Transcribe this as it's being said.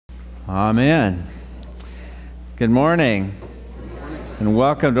Amen. Good morning, and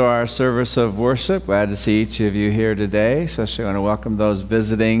welcome to our service of worship. Glad to see each of you here today. Especially want to welcome those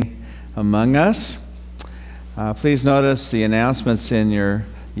visiting among us. Please notice the announcements in your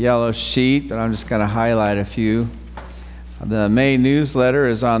yellow sheet, but I'm just going to highlight a few. The May newsletter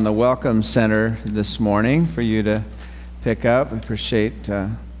is on the Welcome Center this morning for you to pick up. We appreciate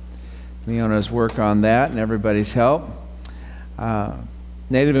Leona's work on that and everybody's help.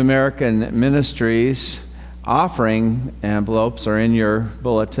 Native American Ministries offering envelopes are in your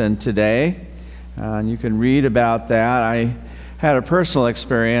bulletin today, and you can read about that. I had a personal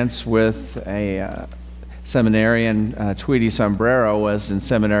experience with a seminarian. Tweety Sombrero was in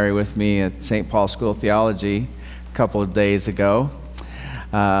seminary with me at St. Paul School of Theology a couple of days ago,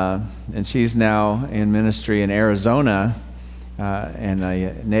 and she's now in ministry in Arizona in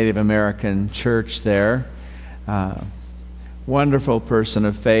a Native American church there. Wonderful person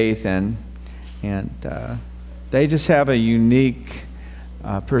of faith, and they just have a unique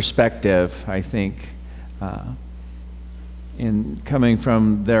perspective, I think, in coming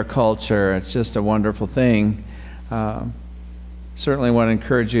from their culture. It's just a wonderful thing. Certainly want to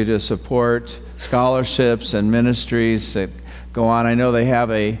encourage you to support scholarships and ministries that go on. I know they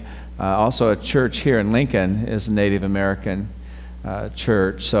have also a church here in Lincoln is a Native American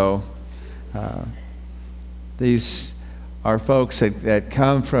church. So these are folks that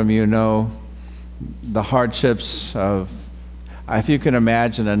come from, the hardships of, if you can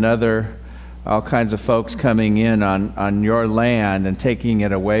imagine all kinds of folks coming in on your land and taking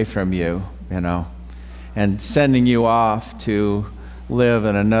it away from you, and sending you off to live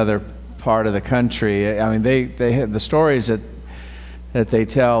in another part of the country. I mean, they have the stories that they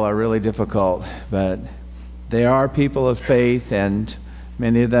tell are really difficult, but they are people of faith, and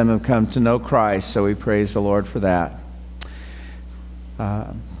many of them have come to know Christ, so we praise the Lord for that.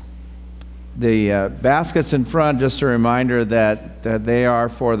 The baskets in front, just a reminder that they are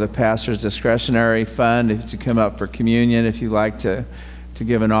for the pastor's discretionary fund. If you come up for communion, if you like to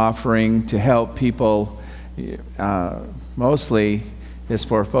give an offering to help people, mostly is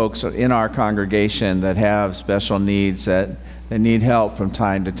for folks in our congregation that have special needs, that they need help from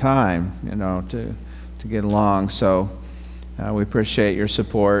time to time, to get along. So we appreciate your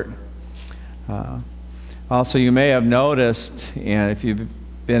support. Also, you may have noticed, and if you've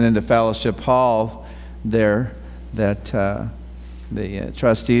been into Fellowship Hall there, that the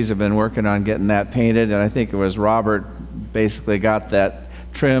trustees have been working on getting that painted, and I think it was Robert basically got that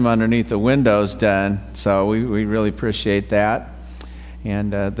trim underneath the windows done, so we really appreciate that.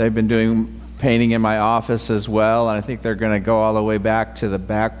 And they've been doing painting in my office as well, and I think they're going to go all the way back to the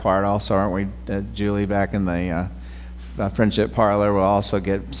back part also, aren't we, Julie, back in the Friendship Parlor? We'll also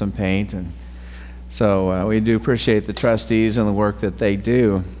get some paint, and so we do appreciate the trustees and the work that they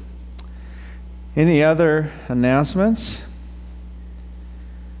do. Any other announcements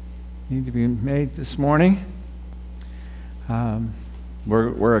need to be made this morning?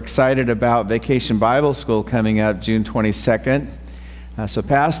 We're excited about Vacation Bible School coming up June 22nd. So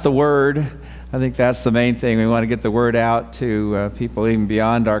pass the word. I think that's the main thing. We want to get the word out to people even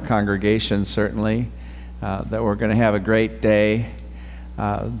beyond our congregation, certainly, that we're going to have a great day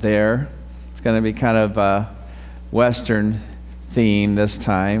there. It's going to be kind of a Western theme this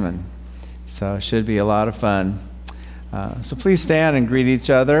time, and so it should be a lot of fun. So please stand and greet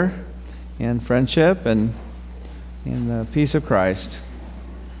each other in friendship and in the peace of Christ.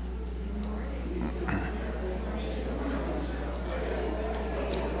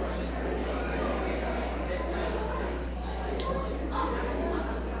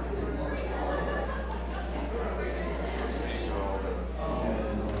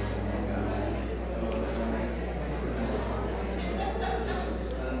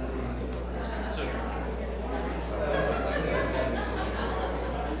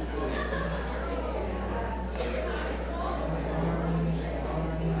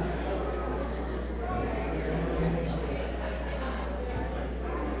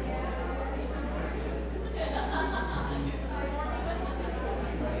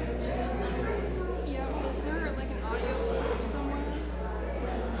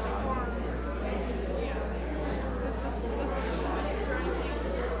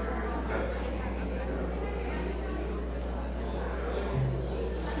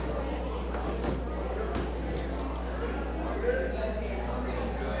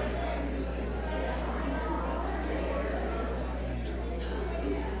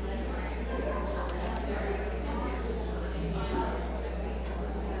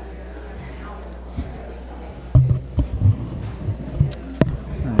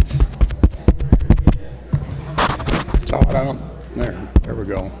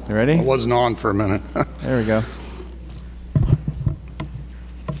 You ready? I wasn't on for a minute. There we go.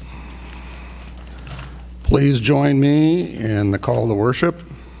 Please join me in the call to worship.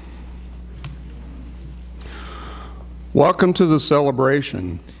 Welcome to the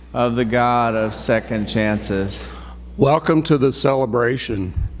celebration Of the God of second chances. Welcome to the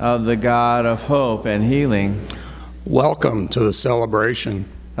celebration Of the God of hope and healing. Welcome to the celebration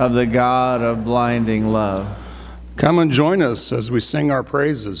Of the God of blinding love. Come and join us as we sing our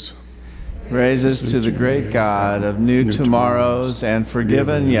praises. Praises to the great God of new tomorrows and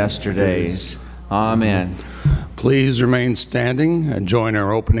forgiven yesterdays. Amen. Please remain standing and join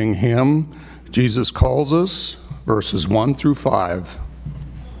our opening hymn, Jesus Calls Us, verses 1 through 5.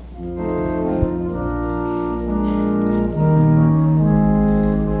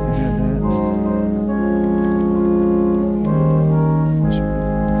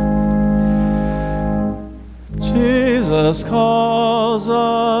 Jesus calls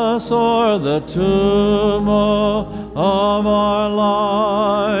us o'er the tumult of our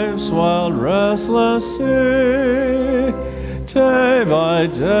lives, while restless sea, day by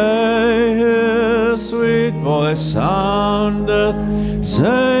day his sweet voice soundeth,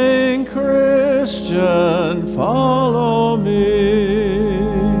 saying, Christian, follow me.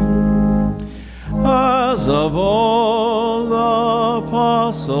 As of old the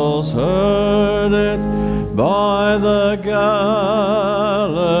apostles heard it, by the Galilean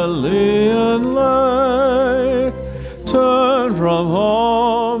lake, turn from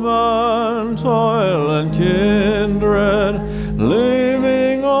home and toil and kindred,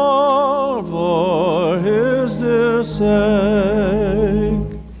 leaving all for his dear sake.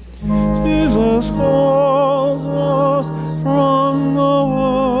 Jesus calls us from the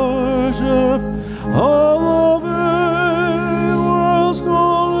worship of the vain world's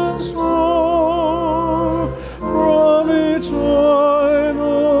golden store, from each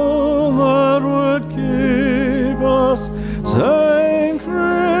idol that would keep us, saying,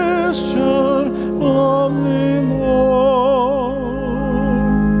 Christian, love me more.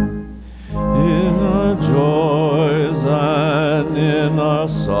 In our joys and in our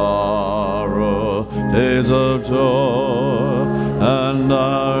sorrow, days of toil and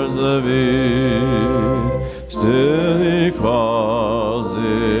hours of ease, still he calls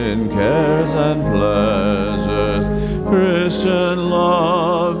in cares and pleasures, Christian,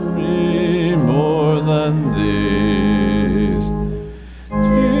 love me more than these.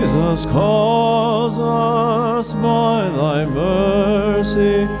 Jesus calls us by thy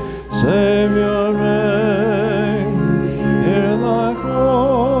mercy, Savior, make hear thy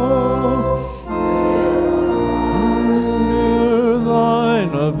call. Hear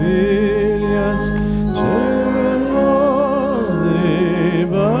thine obedience, children love thee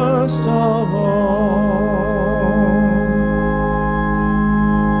best of all.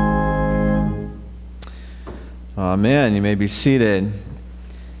 Amen. You may be seated.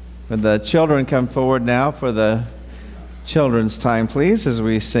 Would the children come forward now for the children's time, please, as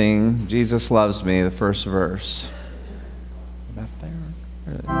we sing Jesus Loves Me, the first verse. About there.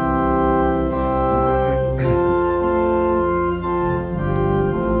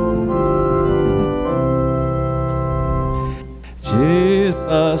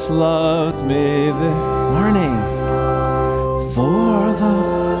 Jesus loved me this morning, for the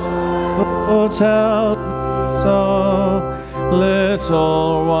hotel so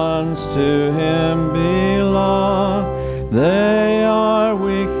little ones to him belong. They are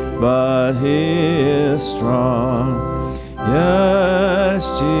weak, but he is strong. Yes,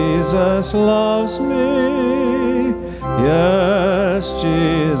 Jesus loves me. Yes,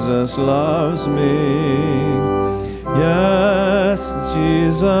 Jesus loves me. Yes,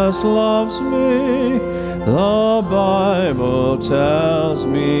 Jesus loves me. The Bible tells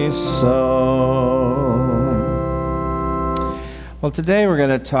me so. Well, today we're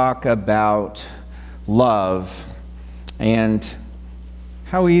going to talk about love and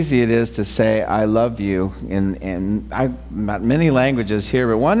how easy it is to say I love you in not many languages here,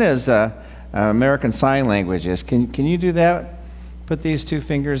 but one is American Sign Languages. Can you do that? Put these two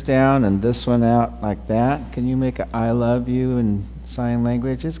fingers down and this one out like that. Can you make a I love you in sign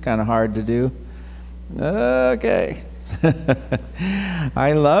language? It's kind of hard to do. Okay.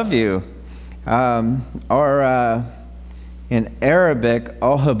 I love you. Or in Arabic,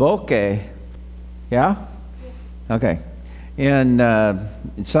 ohiboke. Yeah? Okay. In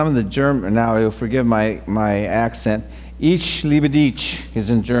some of the German, now you'll forgive my accent, Ich liebe dich is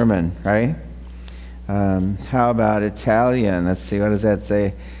in German, right? How about Italian? Let's see, what does that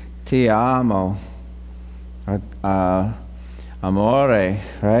say? Ti amo. Amore,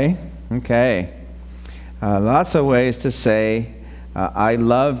 right? Okay. Lots of ways to say I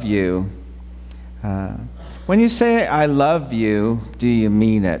love you. When you say I love you, do you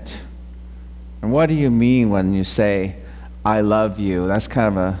mean it? And what do you mean when you say I love you? That's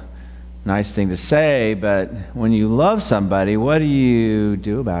kind of a nice thing to say, but when you love somebody, what do you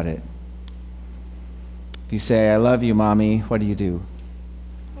do about it? If you say I love you, Mommy, what do you do?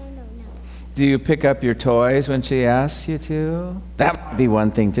 I don't know. Do you pick up your toys when she asks you to? That would be one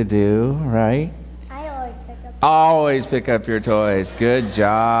thing to do, right? I always pick up. Always pick up your toys. Good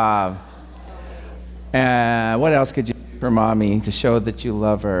job. And what else could you do for Mommy to show that you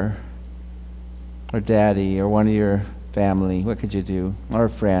love her? Or Daddy, or one of your family? What could you do? Or a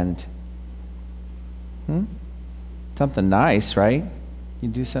friend? Something nice, right? You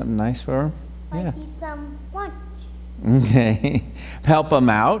do something nice for them? Like eat some lunch. Okay. Help them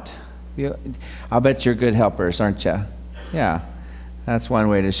out. I'll bet you're good helpers, aren't you? Yeah. That's one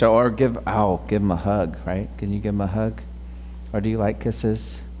way to show. Or give them a hug, right? Can you give them a hug? Or do you like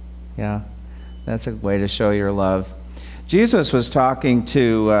kisses? Yeah. That's a way to show your love. Jesus was talking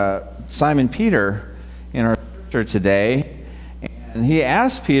to Simon Peter in our scripture today, and he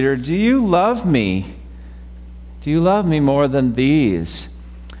asked Peter, do you love me? Do you love me more than these?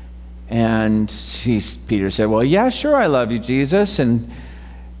 And Peter said, well, yeah, sure, I love you, Jesus.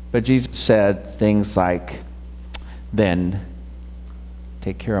 But Jesus said things like, then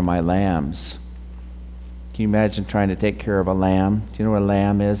take care of my lambs. Can you imagine trying to take care of a lamb? Do you know what a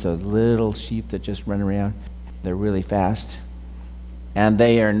lamb is? Those little sheep that just run around. They're really fast. And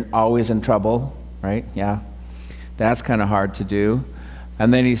they are always in trouble, right? Yeah. That's kind of hard to do.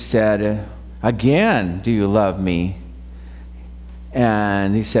 And then he said, again, do you love me?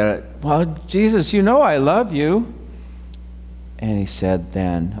 And he said, well, Jesus, you know I love you. And he said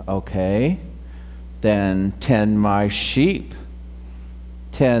then, okay, then tend my sheep.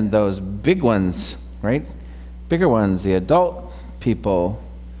 Tend those big ones, right? Bigger ones, the adult people.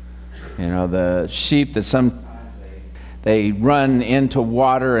 You know, the sheep that sometimes they run into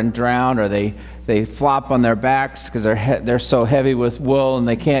water and drown, or they flop on their backs because they're so heavy with wool and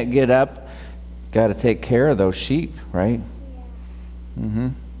they can't get up. Got to take care of those sheep, right? Yeah.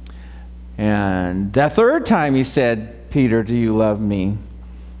 And the third time he said, Peter, do you love me?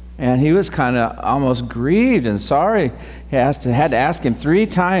 And he was kind of almost grieved and sorry. He had to ask him 3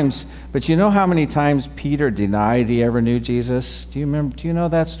 times. But you know how many times Peter denied he ever knew Jesus? Do you remember? Do you know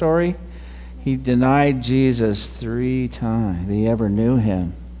that story? He denied Jesus 3 times. He ever knew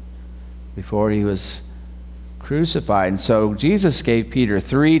him before he was crucified. And so Jesus gave Peter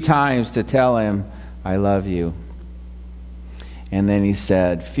 3 times to tell him, I love you. And then he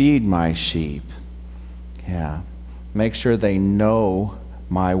said, feed my sheep. Yeah. Make sure they know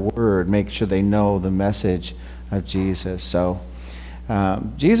my word. Make sure they know the message of Jesus. So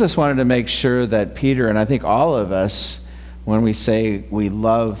Jesus wanted to make sure that Peter, and I think all of us, when we say we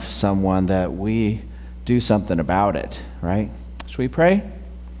love someone, that we do something about it, right? Should we pray?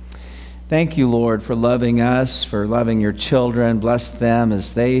 Thank you, Lord, for loving us, for loving your children. Bless them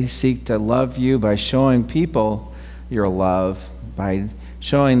as they seek to love you by showing people your love, by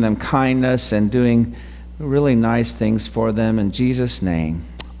showing them kindness and doing really nice things for them. In Jesus' name,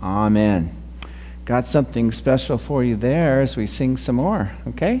 amen. Got something special for you there as we sing some more,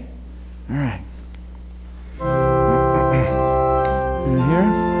 okay? All right. Right here?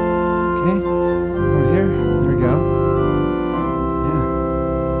 Okay. Right here? There we go.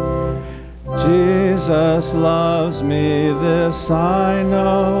 Yeah. Jesus loves me, this I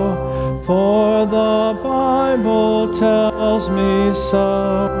know, for the Bible tells me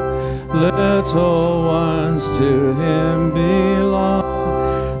so. Little ones to him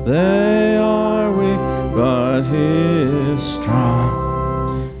belong. They are weak, but he is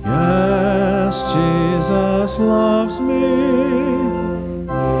strong. Yes, Jesus loves me.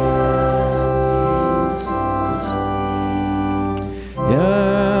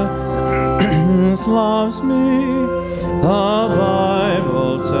 Yes, loves me. The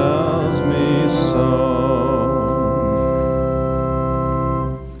Bible tells me so.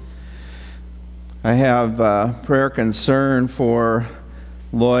 I have a prayer concern for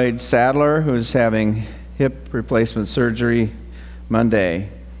Lloyd Sadler, who's having hip replacement surgery Monday.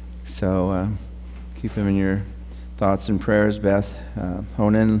 So keep him in your thoughts and prayers. Beth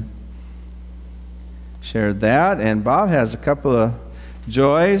Honan shared that. And Bob has a couple of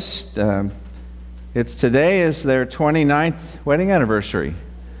joys. Today is their 29th wedding anniversary,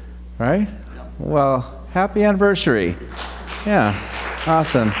 right? Well, happy anniversary. Yeah,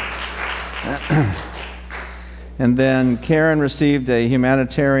 awesome. And then Karen received a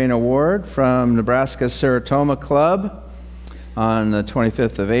humanitarian award from Nebraska Serotoma Club on the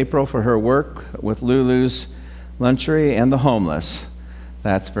 25th of April for her work with Lulu's lunchery, and the homeless.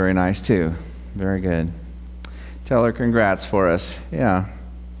 That's very nice too. Very good. Tell her congrats for us. Yeah.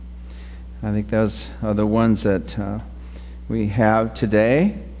 I think those are the ones that we have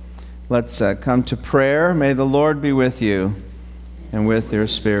today. Let's come to prayer. May the Lord be with you and with your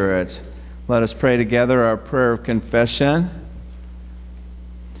spirit. Let us pray together our prayer of confession.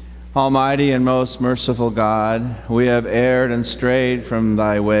 Almighty and most merciful God, we have erred and strayed from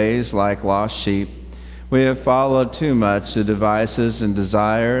thy ways like lost sheep. We have followed too much the devices and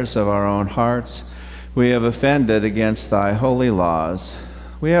desires of our own hearts. We have offended against thy holy laws.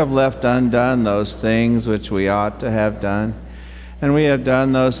 We have left undone those things which we ought to have done, and we have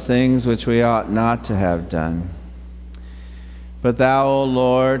done those things which we ought not to have done. But thou, O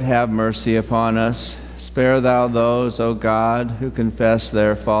Lord, have mercy upon us. Spare thou those, O God, who confess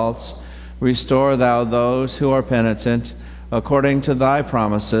their faults. Restore thou those who are penitent, according to thy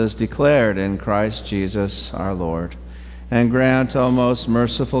promises declared in Christ Jesus our Lord. And grant, O most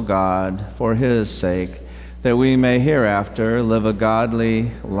merciful God, for his sake, that we may hereafter live a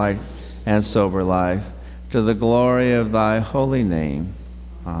godly and sober life, to the glory of thy holy name.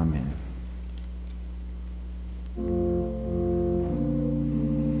 Amen.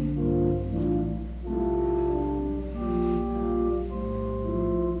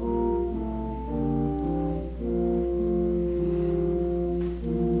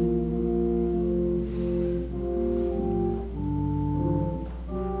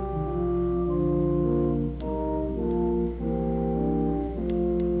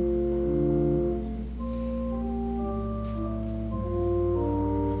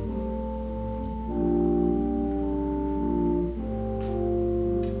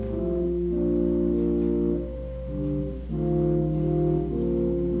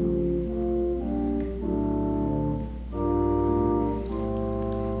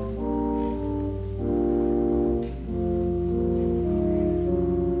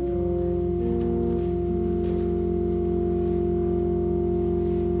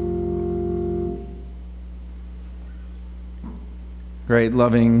 Great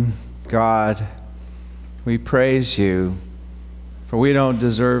loving God, we praise you, for we don't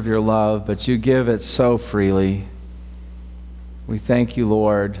deserve your love, but you give it so freely. We thank you,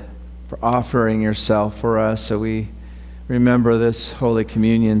 Lord, for offering yourself for us, so we remember this Holy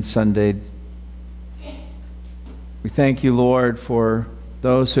Communion Sunday. We thank you, Lord, for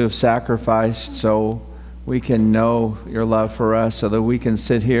those who have sacrificed so we can know your love for us, so that we can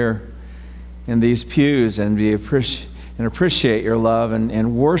sit here in these pews and appreciate your love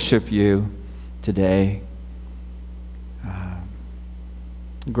and worship you today.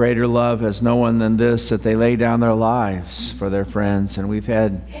 Greater love has no one than this, that they lay down their lives for their friends. And we've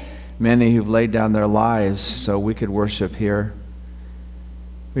had many who've laid down their lives so we could worship here.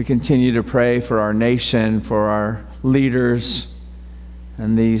 We continue to pray for our nation, for our leaders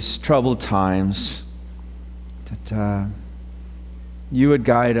in these troubled times, that you would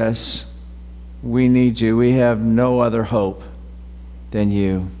guide us. We need you. We have no other hope than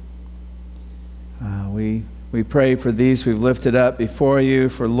you. We pray for these we've lifted up before you,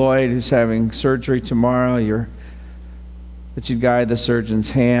 for Lloyd, who's having surgery tomorrow, that you'd guide the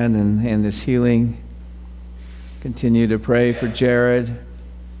surgeon's hand and his healing. Continue to pray for Jared.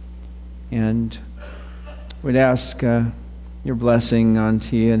 And we'd ask your blessing on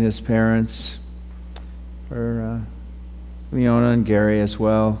T and his parents, for Leona and Gary as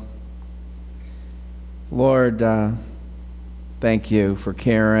well. Lord, thank you for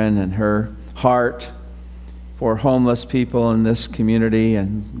Karen and her heart for homeless people in this community,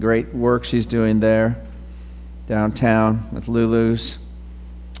 and great work she's doing there downtown with Lulu's.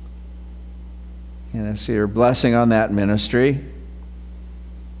 And I see her blessing on that ministry.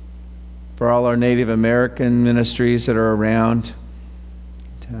 For all our Native American ministries that are around,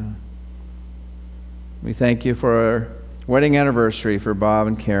 we thank you for our wedding anniversary for Bob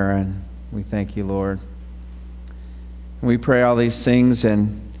and Karen. We thank you, Lord. And we pray all these things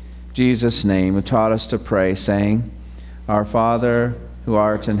in Jesus' name, who taught us to pray, saying, Our Father, who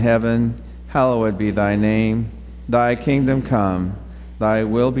art in heaven, hallowed be thy name. Thy kingdom come, thy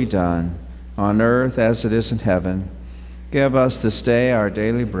will be done, on earth as it is in heaven. Give us this day our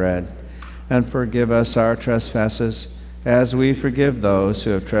daily bread, and forgive us our trespasses, as we forgive those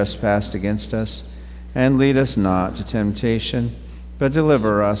who have trespassed against us. And lead us not to temptation, but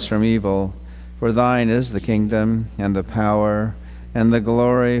deliver us from evil. For thine is the kingdom, and the power, and the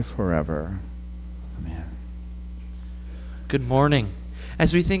glory forever. Amen. Good morning.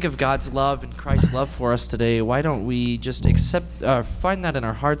 as we think of God's love and Christ's love for us today, why don't we just find that in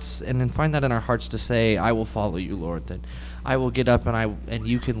our hearts, and then find that in our hearts to say, I will follow you, Lord, that I will get up and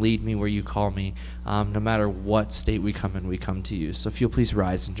you can lead me where you call me. No matter what state we come in, we come to you. So if you'll please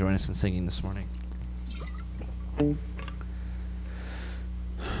rise and join us in singing this morning.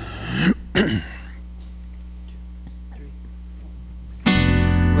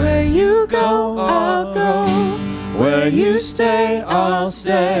 Where you go, I'll go. Where you stay, I'll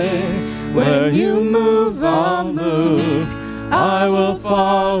stay. Where you move, I'll move. I will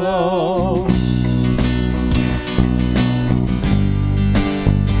follow.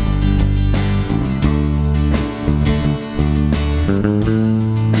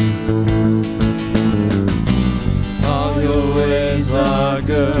 All your ways are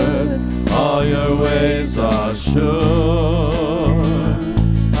good. All your ways are sure.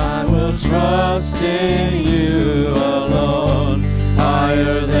 I will trust in you alone,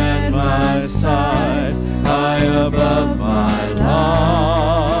 higher than my sight, high above my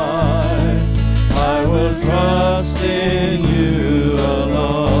life. I will trust in you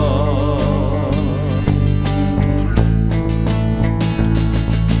alone.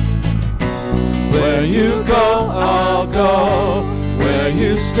 Where you go, I'll go. Where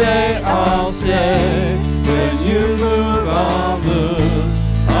you stay, I'll stay. When you move, I'll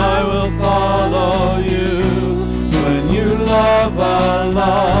move. I will follow you. When you love, I'll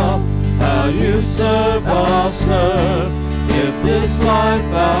love. How you serve, I'll serve. If this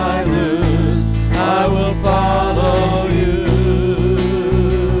life I lose, I will follow you.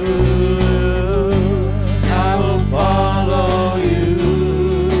 I will follow you.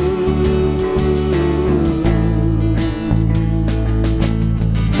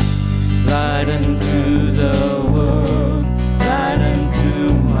 Light into the world, light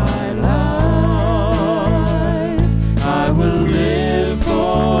into my life. I will live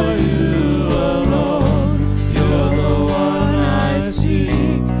for you alone. You're the one I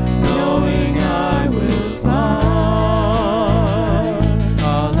seek, knowing I will find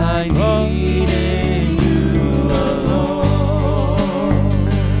all I need in you alone,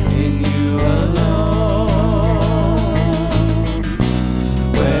 in you alone.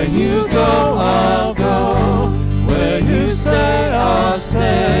 Where you go, I'll go. Where you stay, I'll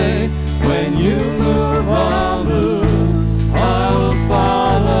stay. When you move, I'll move. I will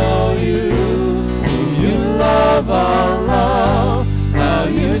follow you. When you love, I'll love. How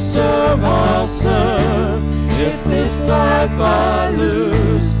you serve, I'll serve. If this life I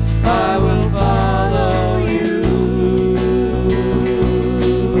lose, I will follow you.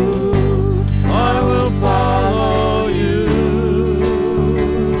 I will follow you.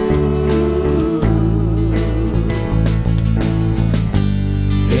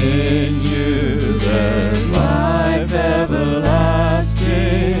 In you there's life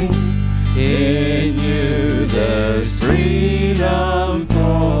everlasting. In you there's freedom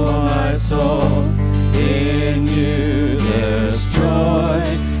for my soul. In you there's joy,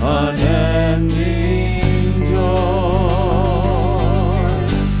 unending joy.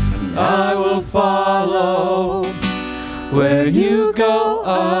 I will follow. Where you go,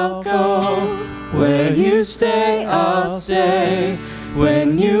 I'll go. Where you stay, I'll stay.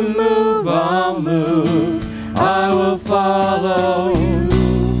 When you move, I'll move. I will follow you.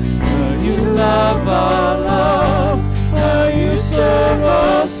 Where you love, I'll love. How you serve,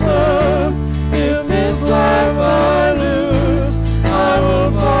 I'll serve. If this life I lose, I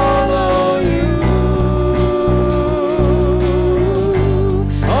will follow you.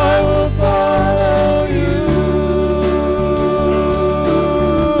 I will follow you.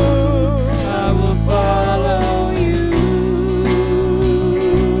 I will follow you.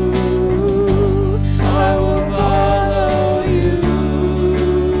 I will follow you.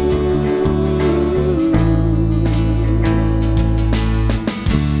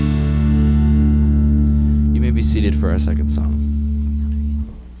 You may be seated for our second song.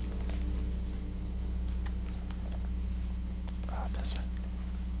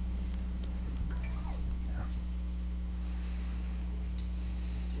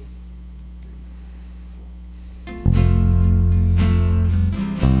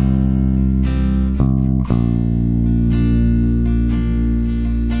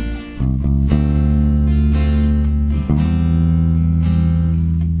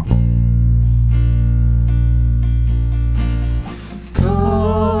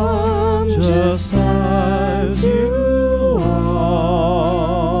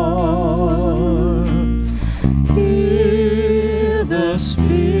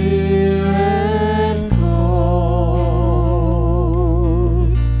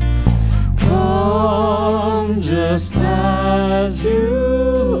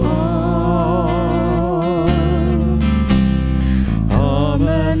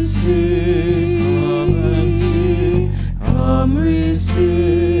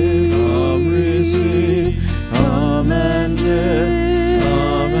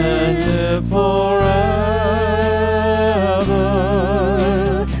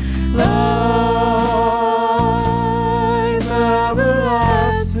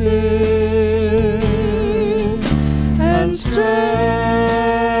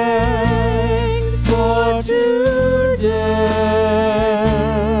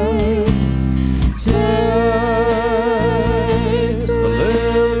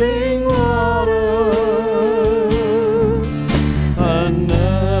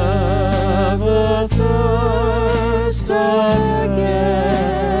 never thirst again.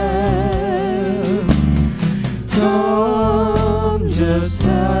 Come just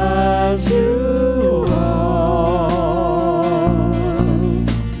as you are.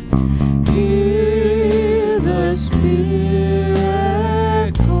 Hear the Spirit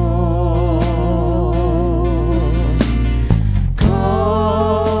call.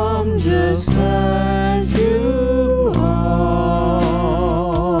 Come just as you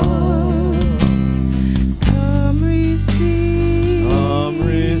are. Come receive. Come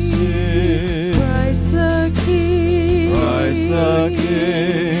receive. Christ the King. Christ the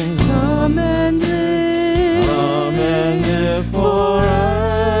King. Come and live. Come and live forever.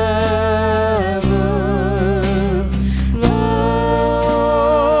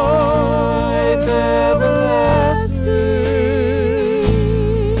 Life everlasting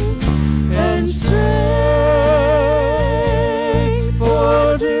and strength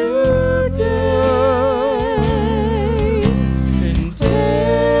for today. And taste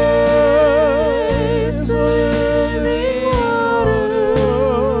living water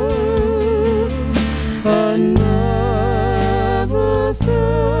and never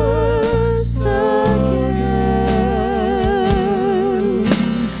thirst again.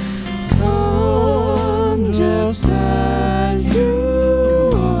 Come just as you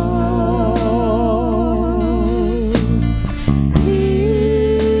are.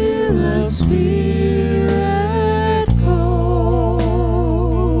 Hear the Spirit call.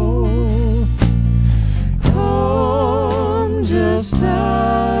 Come just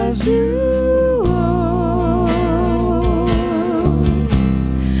as you are.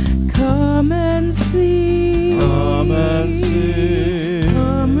 Come and see. Come and see.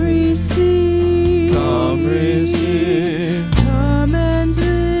 Come receive. Come receive. Come and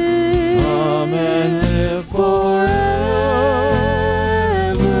live. Come and live forevermore.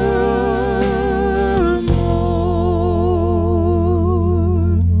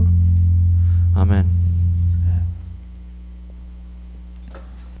 Amen.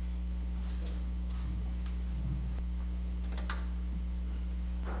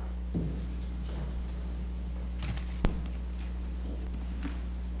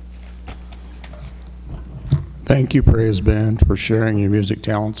 Thank you, Praise Band, for sharing your music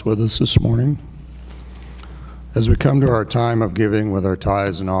talents with us this morning. As we come to our time of giving with our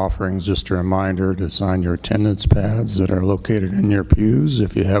tithes and offerings, just a reminder to sign your attendance pads that are located in your pews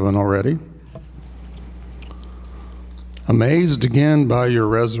if you haven't already. Amazed again by your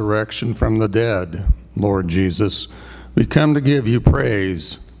resurrection from the dead, Lord Jesus, we come to give you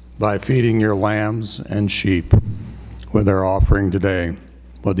praise by feeding your lambs and sheep with our offering today.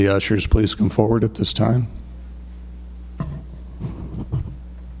 Would the ushers please come forward at this time?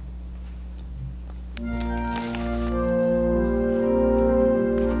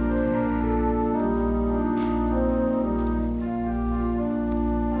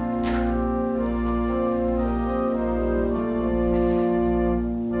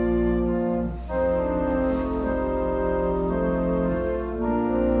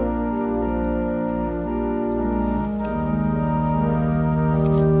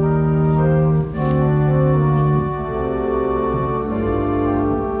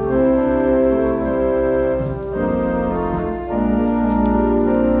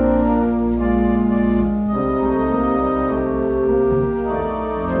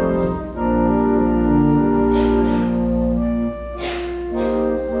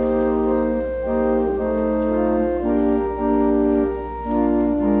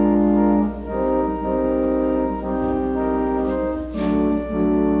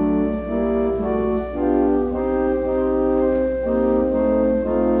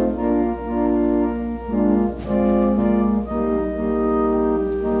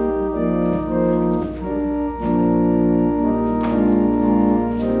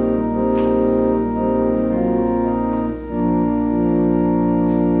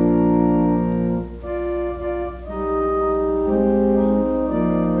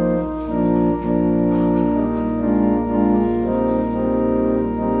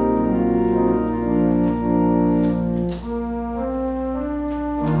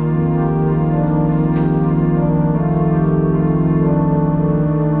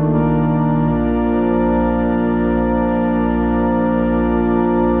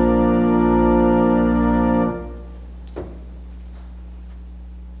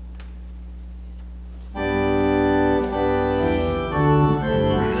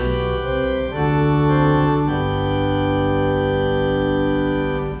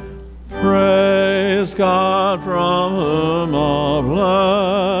 Praise God from whom all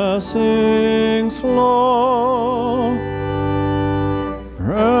blessings flow.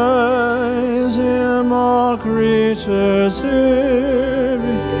 all creatures hear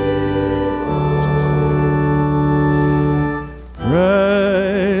me.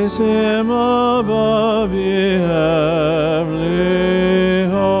 Praise him above, ye heavenly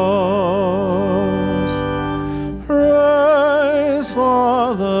hosts. Praise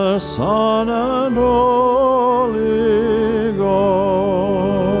for the Son and Holy Ghost.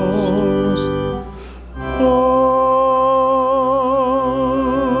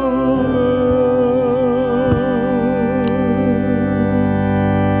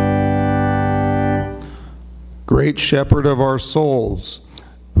 Great Shepherd of our souls,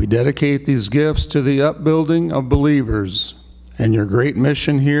 we dedicate these gifts to the upbuilding of believers and your great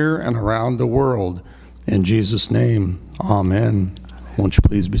mission here and around the world. In Jesus' name, amen. Won't you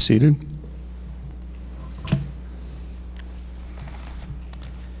please be seated?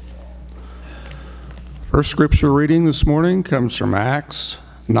 First scripture reading this morning comes from Acts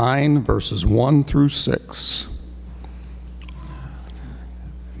 9, verses 1 through 6.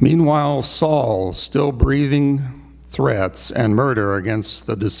 Meanwhile, Saul, still breathing threats and murder against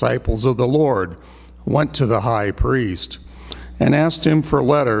the disciples of the Lord, went to the high priest and asked him for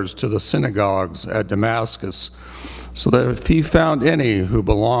letters to the synagogues at Damascus, so that if he found any who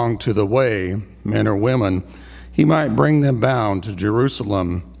belonged to the way, men or women, he might bring them bound to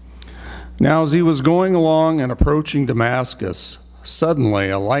Jerusalem. Now as he was going along and approaching Damascus,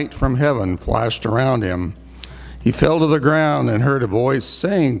 suddenly a light from heaven flashed around him. He fell to the ground and heard a voice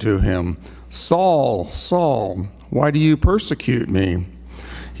saying to him, "Saul, Saul, why do you persecute me?"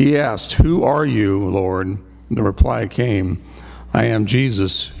 He asked, "Who are you, Lord?" The reply came, "I am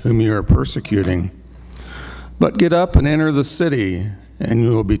Jesus, whom you are persecuting. But get up and enter the city, and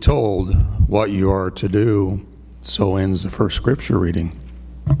you will be told what you are to do." So ends the first scripture reading.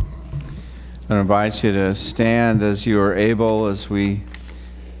 I invite you to stand as you are able as we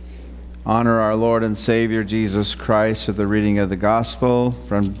honor our Lord and Savior Jesus Christ with the reading of the Gospel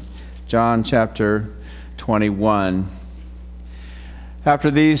from John chapter 21.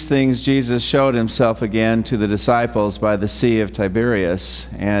 After these things, Jesus showed himself again to the disciples by the Sea of Tiberias,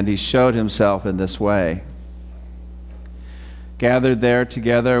 and he showed himself in this way. Gathered there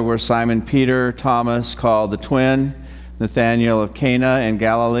together were Simon Peter, Thomas, called the twin, Nathanael of Cana in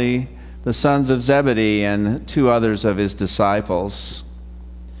Galilee, the sons of Zebedee, and two others of his disciples.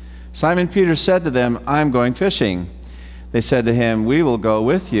 Simon Peter said to them, "I am going fishing." They said to him, "We will go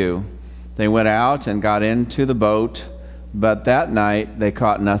with you." They went out and got into the boat, but that night they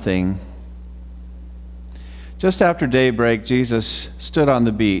caught nothing. Just after daybreak, Jesus stood on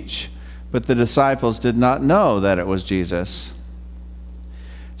the beach, but the disciples did not know that it was Jesus.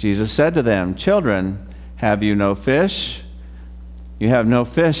 Jesus said to them, "Children, have you no fish? You have no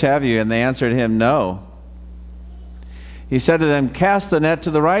fish, have you?" And they answered him, "No." He said to them, "Cast the net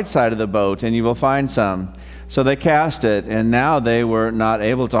to the right side of the boat, and you will find some." So they cast it, and now they were not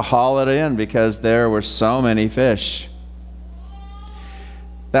able to haul it in because there were so many fish.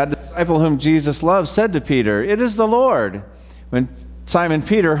 That disciple whom Jesus loved said to Peter, "It is the Lord." When Simon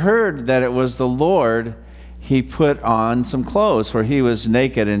Peter heard that it was the Lord, he put on some clothes, for he was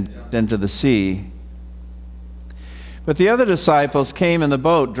naked, and jumped into the sea. But the other disciples came in the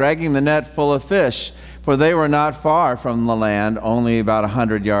boat, dragging the net full of fish, for they were not far from the land, only about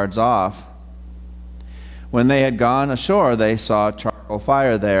 100 yards off. When they had gone ashore, they saw a charcoal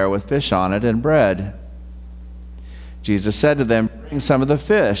fire there with fish on it and bread. Jesus said to them, "Bring some of the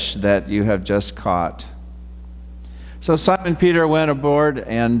fish that you have just caught." So Simon Peter went aboard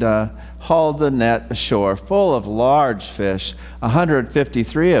and hauled the net ashore, full of large fish,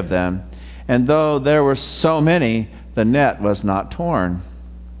 153 of them. And though there were so many, the net was not torn.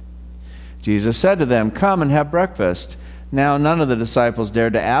 Jesus said to them, "Come and have breakfast." Now none of the disciples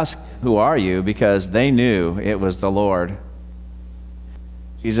dared to ask, "Who are you?" because they knew it was the Lord.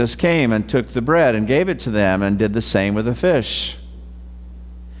 Jesus came and took the bread and gave it to them, and did the same with the fish.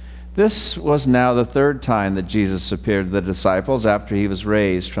 This was now the third time that Jesus appeared to the disciples after he was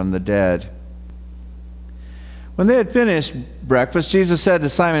raised from the dead. When they had finished breakfast, Jesus said to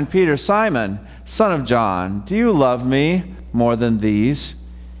Simon Peter, "Simon, son of John, do you love me more than these?"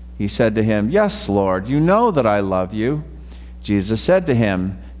 He said to him, "Yes, Lord, you know that I love you." Jesus said to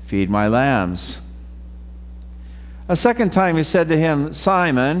him, "Feed my lambs." A second time he said to him,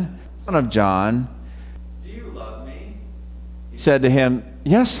 "Simon, son of John, do you love me?" He said to him,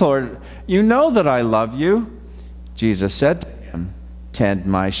 "Yes, Lord, you know that I love you." Jesus said to him, "Tend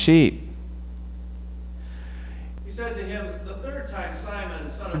my sheep." He said to him the third time, "Simon,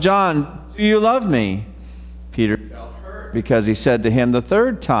 son of John, do you love me?" Peter felt hurt because he said to him the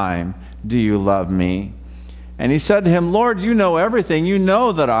third time, "Do you love me?" And he said to him, "Lord, you know everything. You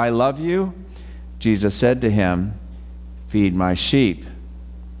know that I love you." Jesus said to him, "Feed my sheep."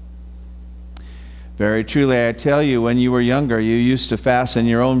 Very truly, I tell you, when you were younger, you used to fasten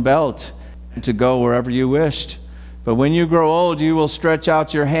your own belt and to go wherever you wished. But when you grow old, you will stretch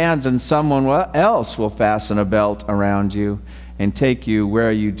out your hands, and someone else will fasten a belt around you and take you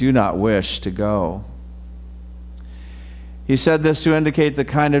where you do not wish to go. He said this to indicate the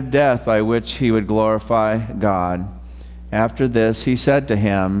kind of death by which he would glorify God. After this, he said to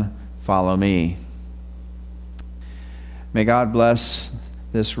him, "Follow me." May God bless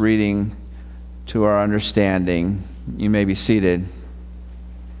this reading to our understanding. You may be seated.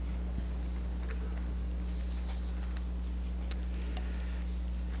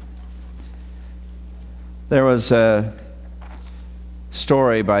 There was a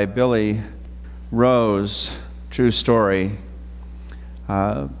story by Billy Rose, true story,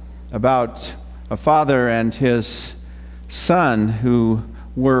 about a father and his son who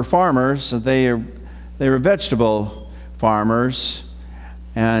were farmers. They were vegetable farmers,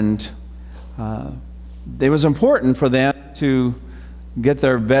 and it was important for them to get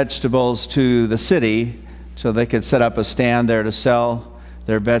their vegetables to the city so they could set up a stand there to sell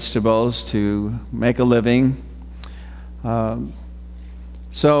their vegetables to make a living.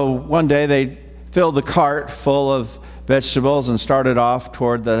 So one day they filled the cart full of vegetables and started off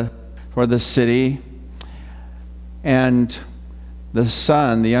toward the city. And the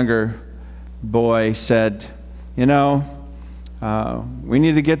son, the younger boy, said, "You know, we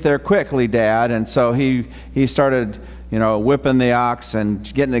need to get there quickly, Dad." And so he started, whipping the ox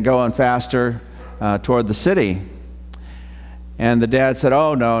and getting it going faster toward the city. And the dad said,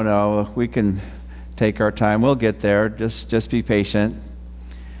 "Oh, no, we can take our time. We'll get there. Just be patient."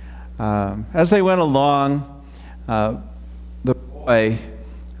 As they went along, the boy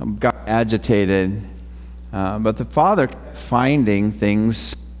got agitated, but the father kept finding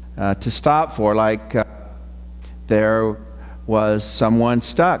things to stop for, like there was someone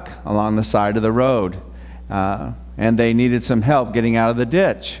stuck along the side of the road, and they needed some help getting out of the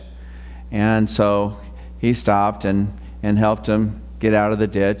ditch. And so he stopped and helped him get out of the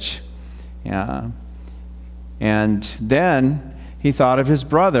ditch. And then he thought of his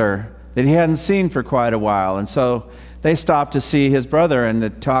brother that he hadn't seen for quite a while. And so they stopped to see his brother and to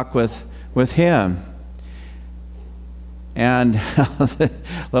talk with him. And the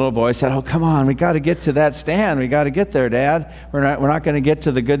little boy said, "Oh, come on, we got to get to that stand. We got to get there, Dad. We're not going to get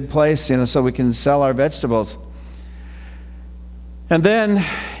to the good place, so we can sell our vegetables." And then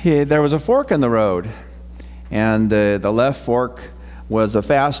there was a fork in the road. And the left fork was a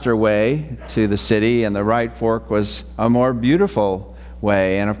faster way to the city, and the right fork was a more beautiful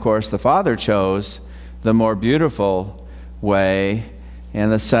way. And of course, the father chose the more beautiful way.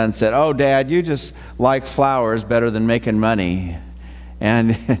 And the son said, "Oh, Dad, you just like flowers better than making money."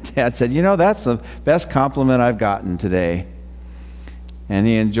 And Dad said, "That's the best compliment I've gotten today." And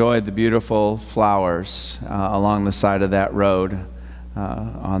he enjoyed the beautiful flowers along the side of that road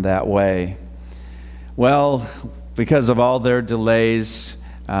on that way. Well, because of all their delays,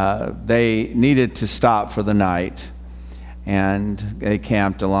 they needed to stop for the night, and they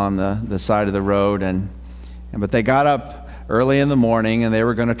camped along the side of the road. But they got up early in the morning, and they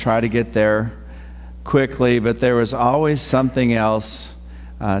were going to try to get there quickly, but there was always something else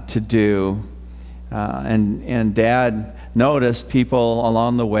to do. And Dad noticed people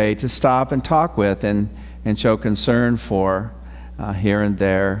along the way to stop and talk with and show concern for here and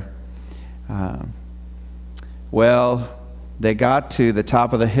there. Well, they got to the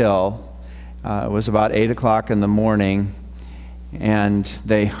top of the hill. It was about 8 o'clock in the morning, and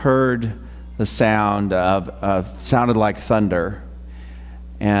they heard the sound sounded like thunder.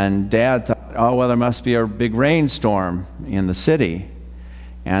 And Dad thought, "Oh, well, there must be a big rainstorm in the city."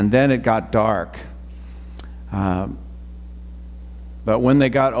 And then it got dark. But when they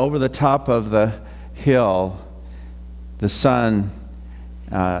got over the top of the hill, the son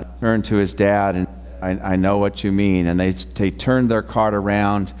turned to his dad and I know what you mean. And they turned their cart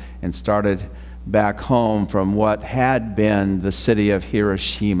around and started back home from what had been the city of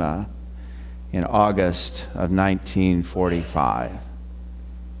Hiroshima in August of 1945.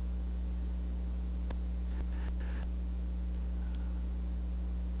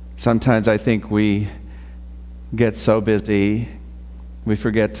 Sometimes I think we get so busy, we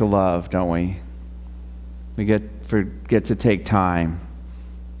forget to love, don't we? We forget to take time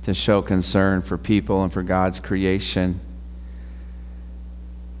to show concern for people and for God's creation.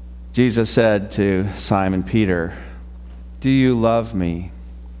 Jesus said to Simon Peter, "Do you love me?"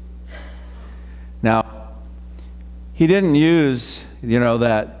 Now, he didn't use,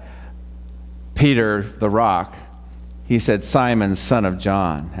 that Peter the rock. He said Simon, son of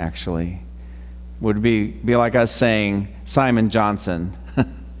John, actually. would be like us saying, Simon Johnson.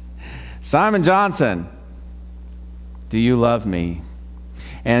 Simon Johnson, do you love me?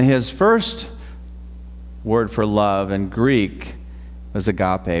 And his first word for love in Greek was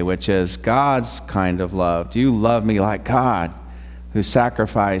agape, which is God's kind of love. Do you love me like God, who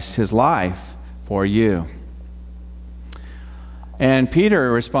sacrificed his life for you? And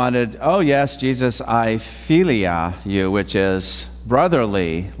Peter responded, oh yes, Jesus, I philia you, which is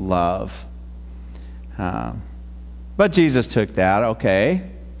brotherly love. But Jesus took that, okay.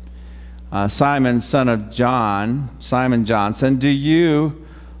 Simon, son of John, Simon Johnson, do you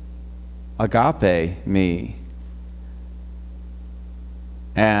agape me?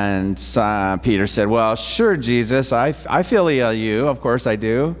 And Peter said, well, sure, Jesus, I philia you. Of course I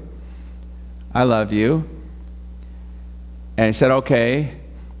do. I love you. And he said, okay,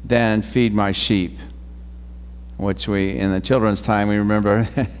 then feed my sheep. Which we, in the children's time, we remember.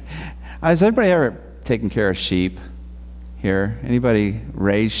 Has anybody ever taken care of sheep here? Anybody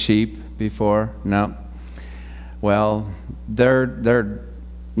raised sheep before? No? Well, they're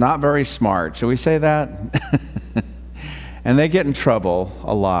not very smart. Should we say that? And they get in trouble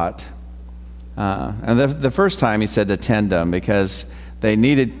a lot. And the first time he said to tend them because they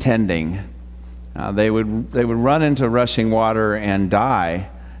needed tending. They would run into rushing water and die,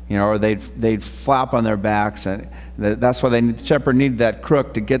 or they'd flop on their backs, and that's why the shepherd needed that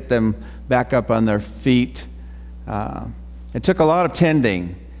crook to get them back up on their feet. It took a lot of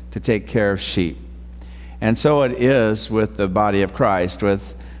tending to take care of sheep, and so it is with the body of Christ,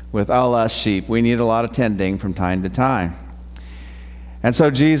 with all us sheep. We need a lot of tending from time to time. And so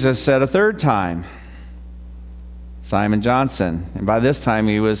Jesus said a third time, Simon Johnson, and by this time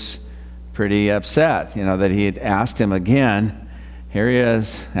he was pretty upset, that he had asked him again. Here he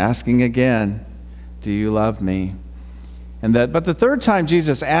is, asking again, do you love me? But the third time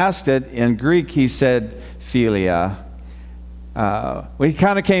Jesus asked it, in Greek he said, philia. He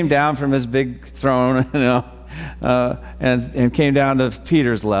kind of came down from his big throne, and came down to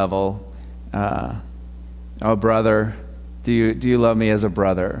Peter's level. Oh, brother, do you love me as a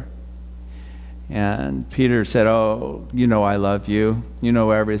brother? And Peter said, oh, I love you. You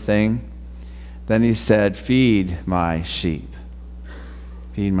know everything. Then he said, feed my sheep.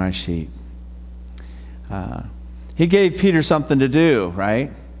 Feed my sheep. He gave Peter something to do,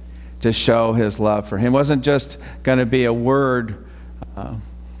 right? To show his love for him. It wasn't just going to be a word.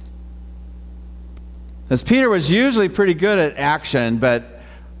 As Peter was usually pretty good at action, but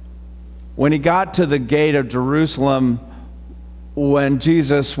when he got to the gate of Jerusalem, when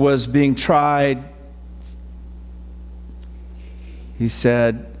Jesus was being tried, he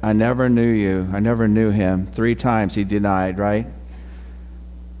said, I never knew you. I never knew him. 3 times he denied, right?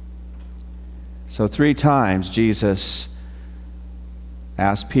 So 3 times Jesus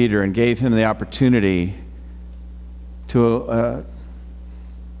asked Peter and gave him the opportunity to,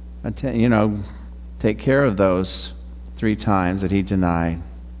 take care of those 3 times that he denied.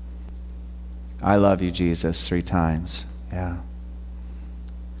 I love you, Jesus, 3 times. Yeah.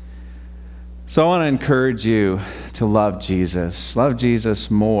 So I want to encourage you to love Jesus. Love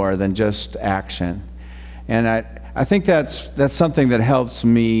Jesus more than just action. And I think that's something that helps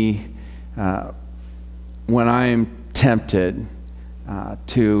me when I'm tempted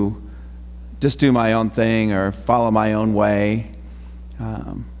to just do my own thing or follow my own way.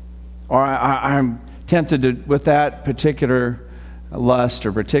 Or I'm tempted to, with that particular lust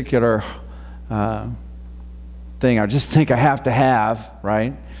or particular thing, I just think I have to have,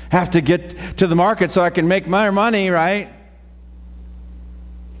 right? Have to get to the market so I can make my money, right?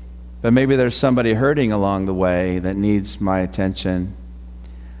 But maybe there's somebody hurting along the way that needs my attention.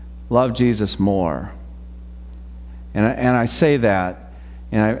 Love Jesus more. And I say that,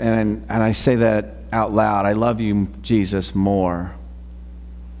 and I say that out loud. I love you, Jesus, more.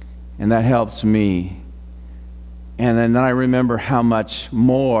 And that helps me. And then I remember how much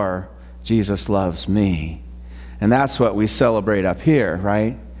more Jesus loves me. And that's what we celebrate up here,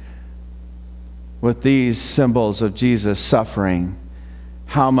 right? With these symbols of Jesus suffering,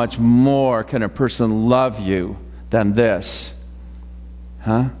 how much more can a person love you than this?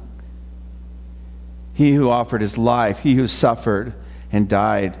 Huh? He who offered his life, he who suffered and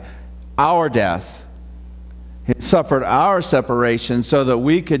died our death, he suffered our separation so that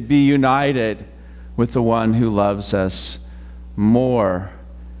we could be united with the one who loves us more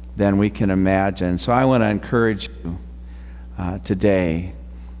than we can imagine. So I want to encourage you today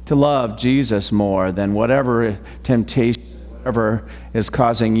to love Jesus more than whatever temptation, whatever is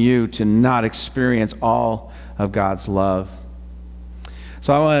causing you to not experience all of God's love.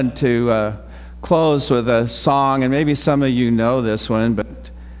 So I wanted to close with a song, and maybe some of you know this one,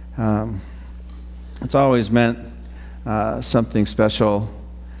 but It's always meant something special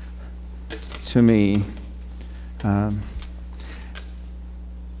to me.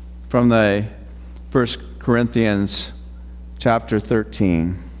 From the 1 Corinthians chapter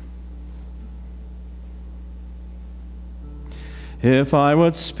 13. If I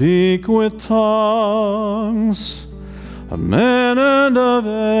would speak with tongues of men and of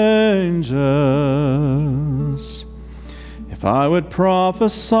angels, if I would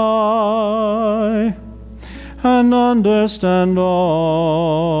prophesy and understand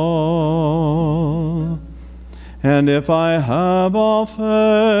all, and if I have all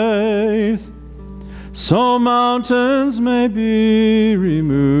faith, so mountains may be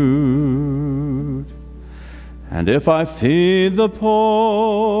removed, and if I feed the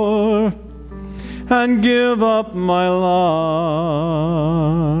poor and give up my life,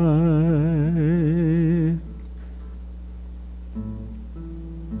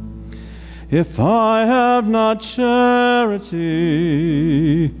 if I have not charity,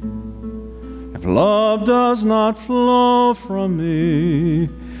 if love does not flow from me,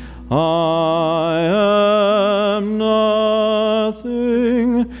 I am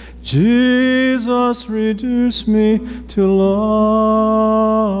nothing. Jesus, reduce me to love.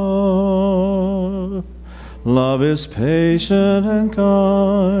 Love is patient and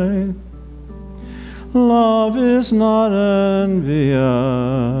kind. Love is not envious.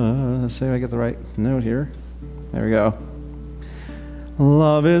 Say I get the right note here. There we go.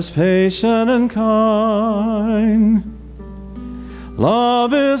 Love is patient and kind.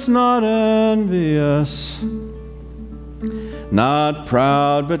 Love is not envious, not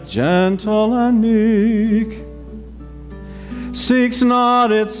proud but gentle and meek, seeks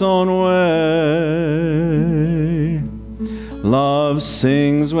not its own way. Love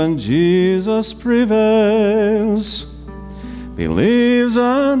sings when Jesus prevails, believes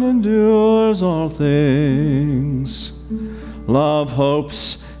and endures all things. Love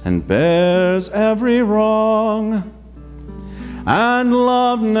hopes and bears every wrong, and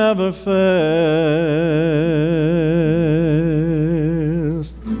love never fails.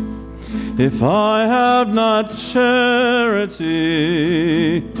 If I have not charity,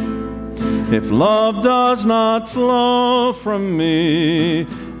 if love does not flow from me,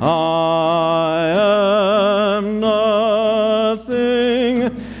 I am nothing.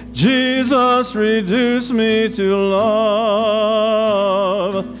 Jesus, reduce me to love.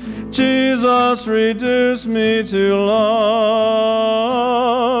 Jesus, reduce me to love.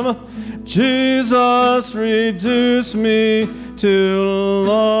 Jesus, reduce me to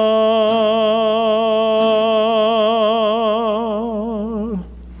love.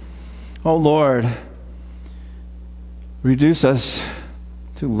 Oh Lord, reduce us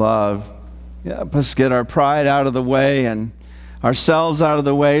to love. Help us get our pride out of the way and ourselves out of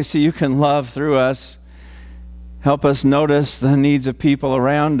the way so you can love through us. Help us notice the needs of people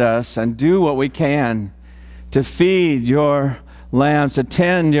around us and do what we can to feed your lambs, to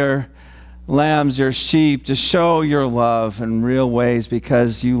tend your lambs, your sheep, to show your love in real ways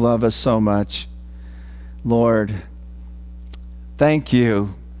because you love us so much. Lord, thank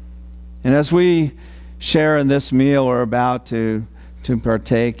you. And as we share in this meal we're about to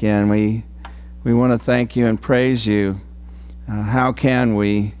partake in, we want to thank you and praise you. How can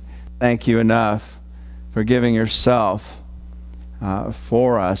we thank you enough for giving yourself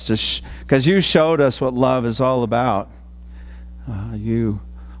for us? Because you showed us what love is all about. You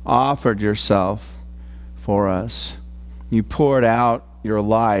offered yourself for us. You poured out your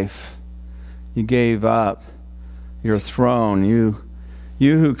life. You gave up your throne. You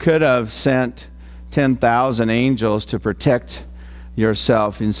who could have sent 10,000 angels to protect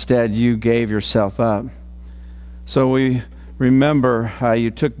yourself, instead you gave yourself up. So we remember how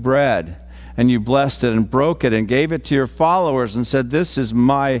you took bread and you blessed it and broke it and gave it to your followers and said, "This is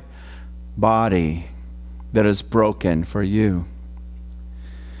my body that is broken for you."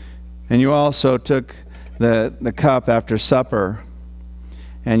 And you also took the cup after supper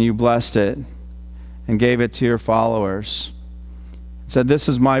and you blessed it and gave it to your followers. Said, "This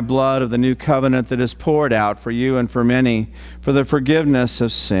is my blood of the new covenant that is poured out for you and for many for the forgiveness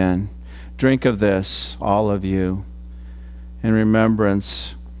of sin. Drink of this, all of you, in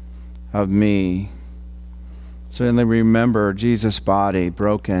remembrance of me." Certainly remember Jesus' body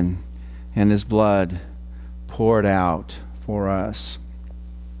broken and his blood poured out for us.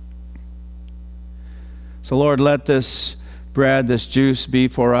 So Lord, let this bread, this juice be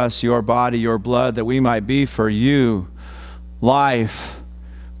for us your body, your blood, that we might be for you life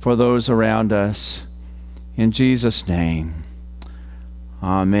for those around us. In Jesus' name,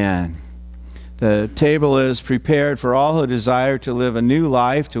 amen. The table is prepared for all who desire to live a new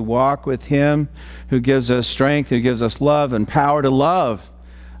life, to walk with Him who gives us strength, who gives us love and power to love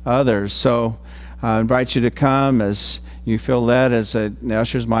others. So I invite you to come as you feel led, as the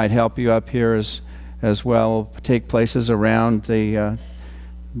ushers might help you up here as well. Take places around the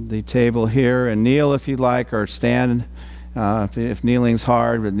table here, and kneel if you'd like, or stand if kneeling's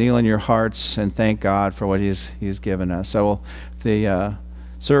hard, but kneel in your hearts and thank God for what He's given us. So if the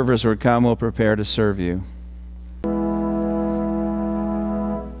servers would come, we'll prepare to serve you. All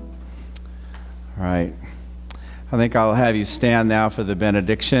right. I think I'll have you stand now for the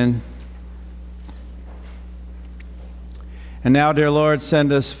benediction. And now, dear Lord,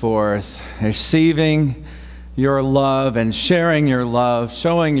 send us forth, receiving your love and sharing your love,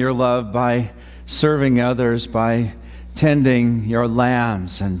 showing your love by serving others, by tending your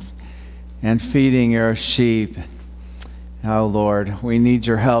lambs and feeding your sheep. Oh, Lord, we need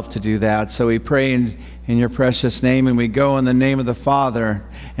your help to do that. So we pray in your precious name, and we go in the name of the Father,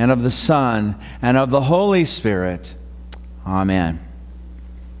 and of the Son, and of the Holy Spirit. Amen.